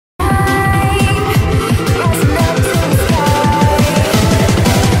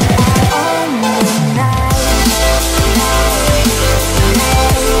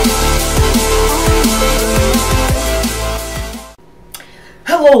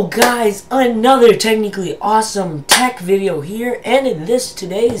Yo guys, another technically awesome tech video here, and in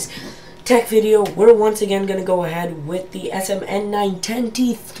today's tech video, we're once again going to go ahead with the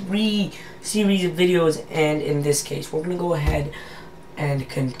SM-N910T3 series of videos, and in this case, we're going to go ahead and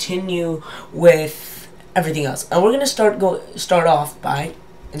continue with everything else. And we're going to start off by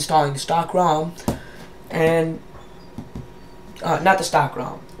installing the stock ROM, and not the stock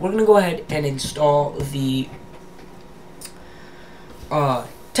ROM. We're going to go ahead and install the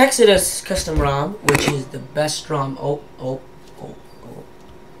TEKXodus custom ROM, which is the best ROM.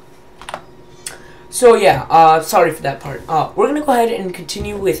 So yeah, sorry for that part. We're gonna go ahead and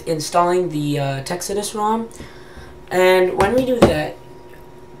continue with installing the TEKXodus ROM, and when we do that,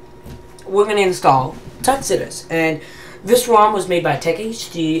 we're gonna install TEKXodus. And this ROM was made by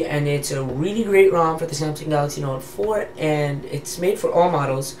TekHD, and it's a really great ROM for the Samsung Galaxy Note 4, and it's made for all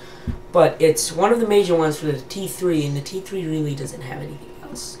models, but it's one of the major ones for the T3, and the T3 really doesn't have anything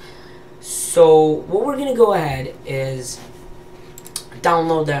else. So what we're gonna go ahead is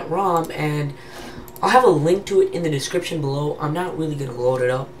download that ROM, and I'll have a link to it in the description below. I'm not really gonna load it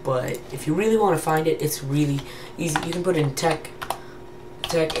up, but if you really want to find it, it's really easy. You can put in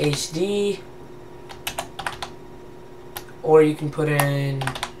TekHD, or you can put in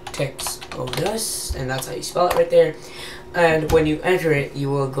TEKXodus, and that's how you spell it right there. And when you enter it, you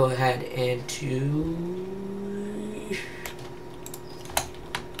will go ahead and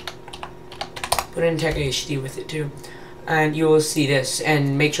put in TekHD with it too, and you will see this.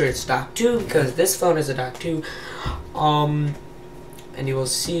 And make sure it's dock 2, because this phone is a dock 2. And you will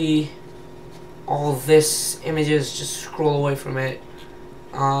see all this images. Just scroll away from it.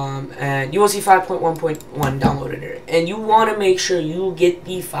 And you will see 5.1.1 downloaded here, and you want to make sure you get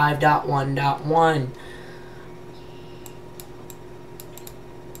the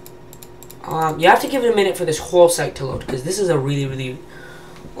 5.1.1. You have to give it a minute for this whole site to load, because this is a really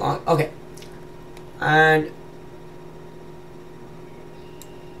long. Okay, and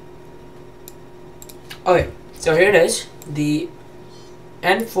okay, so here it is, the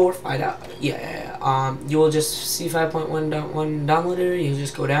N4 5. You will just see 5.1.1 downloader. You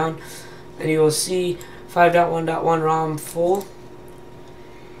just go down, and you will see 5.1.1 ROM full.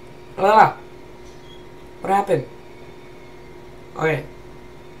 What happened? Okay.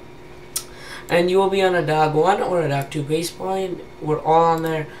 And you will be on a DOG 1 or a DOG 2 baseline. We're all on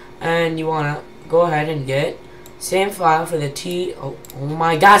there, and you want to go ahead and get same file for the oh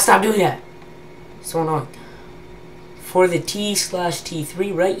my god, stop doing that, so annoying. For the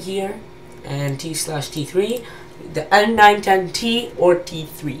T/T3 right here, and T/T3, the N910T or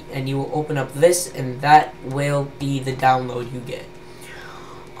T3, and you will open up this, and that will be the download you get.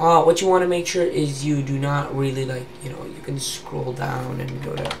 What you want to make sure is you do not really, like, you can scroll down and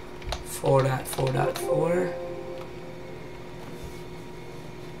go to 4.4.4.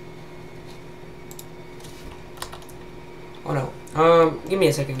 Oh no. Give me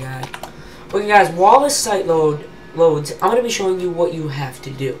a second, guys. Okay, guys, while this site loads, I'm going to be showing you what you have to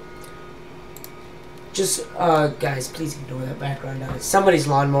do. Just, guys, please ignore that background noise. Somebody's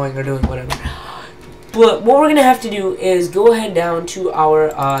lawn mowing or doing whatever. But what we're going to have to do is go ahead down to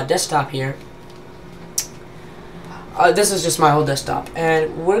our desktop here. This is just my whole desktop,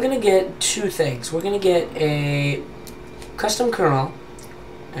 and we're going to get two things. We're going to get a custom kernel,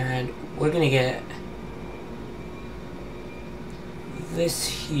 and we're going to get this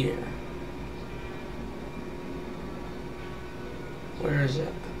here. Where is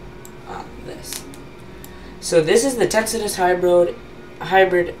it? This. So this is the TEKXodus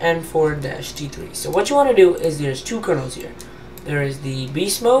hybrid N4-T3. So what you want to do is, there's two kernels here. There is the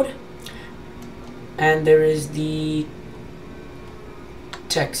BeastMode, and there is the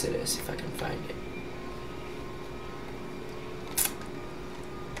TEKXodus, if I can find it.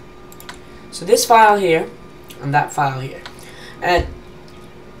 So this file here, and that file here. And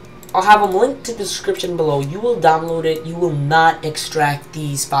I'll have them linked to the description below. You will download it. You will not extract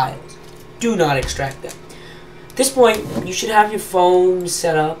these files. Do not extract them. At this point, you should have your phone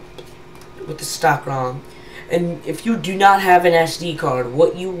set up with the stock ROM. And if you do not have an SD card,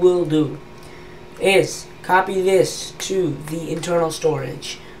 what you will do is copy this to the internal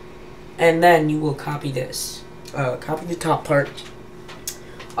storage, and then you will copy this. Copy the top part.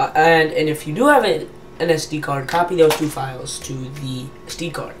 And if you do have an SD card, copy those two files to the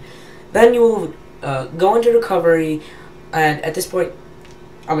SD card. Then you will go into recovery, and at this point,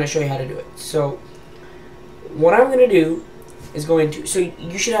 I'm going to show you how to do it. So what I'm going to do is so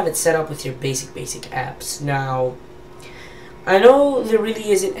you should have it set up with your basic apps. Now, I know there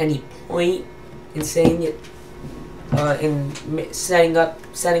really isn't any point in saying it, in setting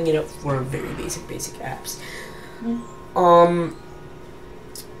it up for very basic apps.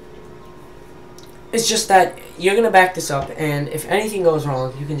 It's just that you're gonna back this up, and if anything goes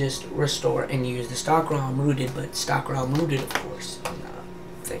wrong, you can just restore and use the stock ROM rooted, but stock ROM rooted, of course,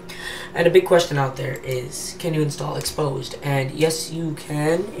 thing. And a big question out there is, can you install Exposed? And yes, you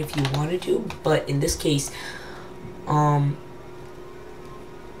can if you wanted to, but in this case, let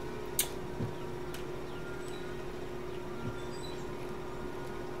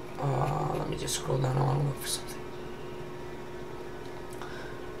me just scroll down. I want to look for something.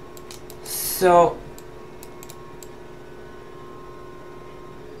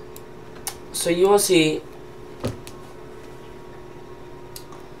 So you will see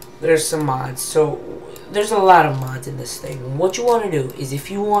there's some mods. So there's a lot of mods in this thing. What you want to do is,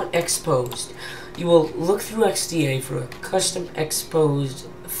 if you want Exposed, you will look through XDA for a custom Exposed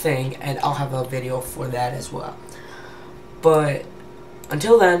thing, and I'll have a video for that as well. But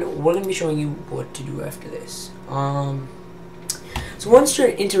until then, we're going to be showing you what to do after this. So once you're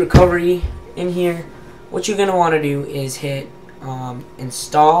into recovery in here, what you're going to want to do is hit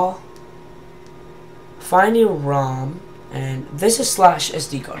install, find your ROM, and this is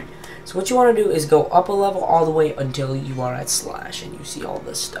 /SD card. So what you want to do is go up a level all the way until you are at / and you see all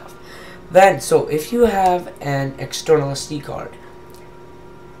this stuff. Then, so if you have an external SD card,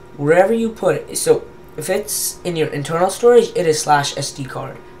 wherever you put it, so if it's in your internal storage, it is /SD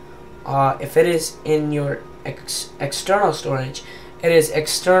card. If it is in your external storage, it is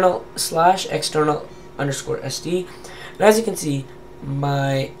external /external _ SD. And as you can see,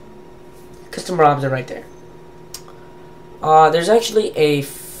 my custom ROMs are right there. There's actually a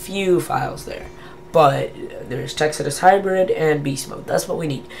few files there, but there's TEKXodus Hybrid and BeastMode. That's what we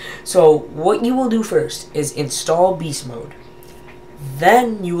need. So what you will do first is install BeastMode.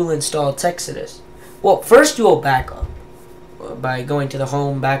 Then you will install TEKXodus. Well, first you will back up by going to the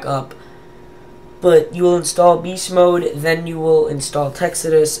home backup, but you will install BeastMode, then you will install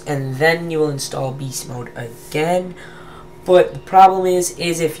TEKXodus, and then you will install BeastMode again. But the problem is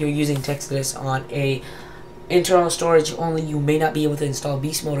if you're using TEKXodus on a internal storage only, you may not be able to install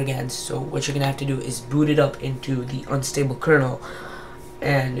BeastMode again. So what you're gonna have to do is boot it up into the unstable kernel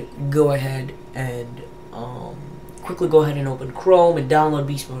and go ahead and quickly go ahead and open Chrome and download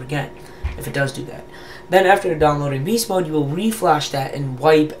BeastMode again, if it does do that. Then after downloading BeastMode, you will reflash that and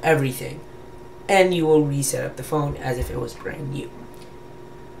wipe everything, and you will reset up the phone as if it was brand new.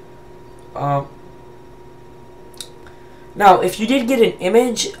 Now, if you did get an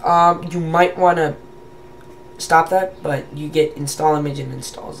image, you might want to stop that, but you get install image and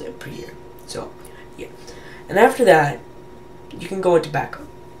install zip here. So, yeah. And after that, you can go into backup.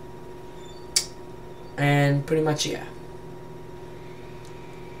 And pretty much, yeah.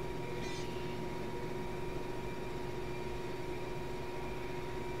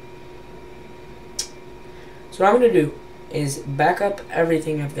 So what I'm going to do is back up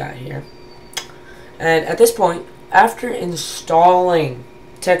everything I've got here. And at this point, after installing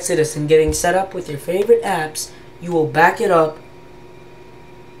TEKXodus and getting set up with your favorite apps, you will back it up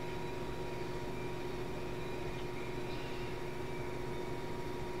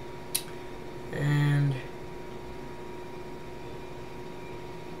and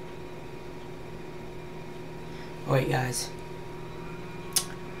wait, guys,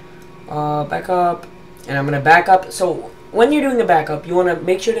 back up, and I'm gonna back up. So when you're doing a backup, you want to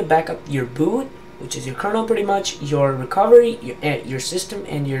make sure to back up your boot, which is your kernel pretty much, your recovery, your system,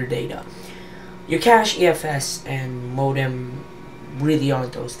 and your data. Your cache, EFS, and modem really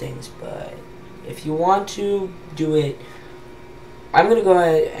aren't those things, but if you want to do it, I'm going to go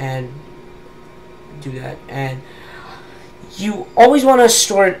ahead and do that. And you always want to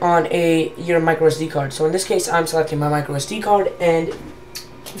store it on your micro SD card. So in this case, I'm selecting my micro SD card, and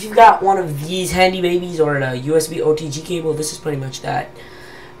if you've got one of these handy babies or a USB OTG cable, this is pretty much that.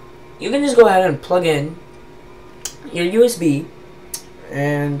 You can just go ahead and plug in your USB,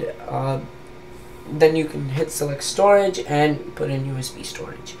 and then you can hit select storage and put in USB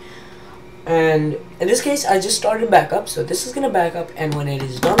storage. And in this case, I just started backup, so this is going to back up, and when it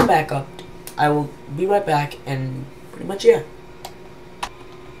is done backup, I will be right back, and pretty much, yeah.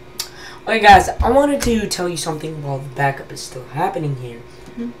 Okay guys, I wanted to tell you something while the backup is still happening here.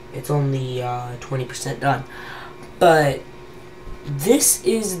 It's only 20% done, but this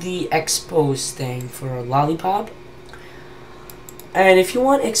is the Exposed thing for Lollipop. And if you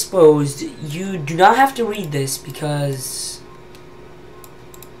want Exposed, you do not have to read this because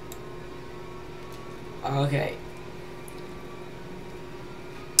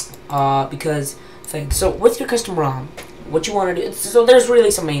because things. So with your custom ROM, what you want to do, so there's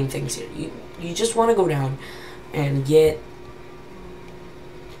really some main things here. You just want to go down and get,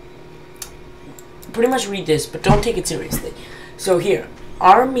 pretty much read this, but don't take it seriously. So here,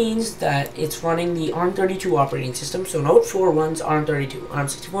 ARM means that it's running the ARM32 operating system. So Note 4 runs ARM32.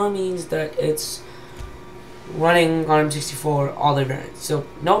 ARM64 means that it's running ARM64 all their variants. So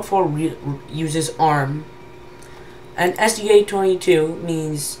Note 4 uses ARM, and SDK22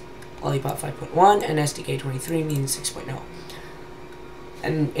 means Lollipop 5.1, and SDK23 means 6.0.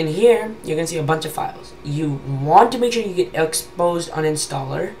 And in here, you're going to see a bunch of files. You want to make sure you get exposed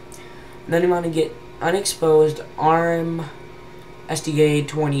uninstaller, and then you want to get unexposed ARM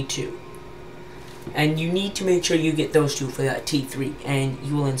SDK22. And you need to make sure you get those two for that T3. And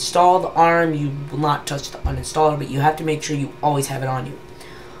you will install the ARM, you will not touch the uninstaller, but you have to make sure you always have it on you.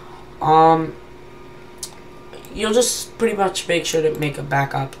 You'll just pretty much make sure to make a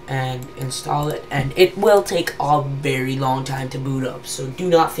backup and install it, and it will take a very long time to boot up. So do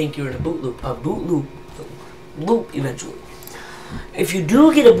not think you're in a boot loop eventually. If you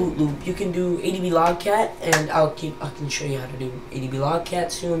do get a boot loop, you can do ADB logcat, and I can show you how to do ADB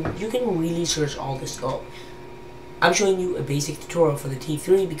logcat soon. You can really search all this stuff. I'm showing you a basic tutorial for the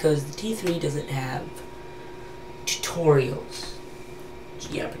T3 because the T3 doesn't have tutorials.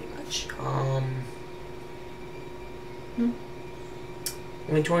 Yeah, pretty much.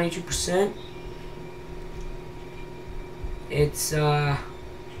 Only 22%. It's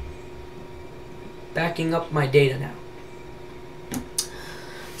backing up my data now.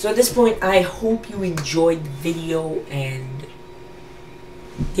 So at this point, I hope you enjoyed the video, and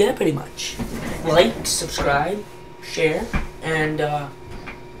yeah, pretty much. Like, subscribe, share, and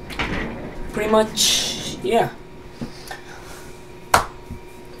pretty much, yeah.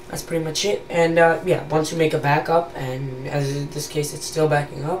 That's pretty much it. And yeah, once you make a backup, and as in this case it's still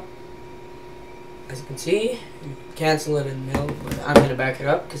backing up, as you can see, you cancel it in the middle, but I'm going to back it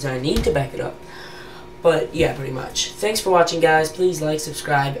up because I need to back it up. But yeah, pretty much. Thanks for watching, guys. Please like,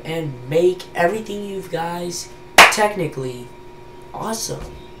 subscribe, and make everything you guys technically awesome,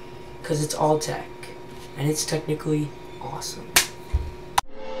 because it's all tech, and it's technically awesome.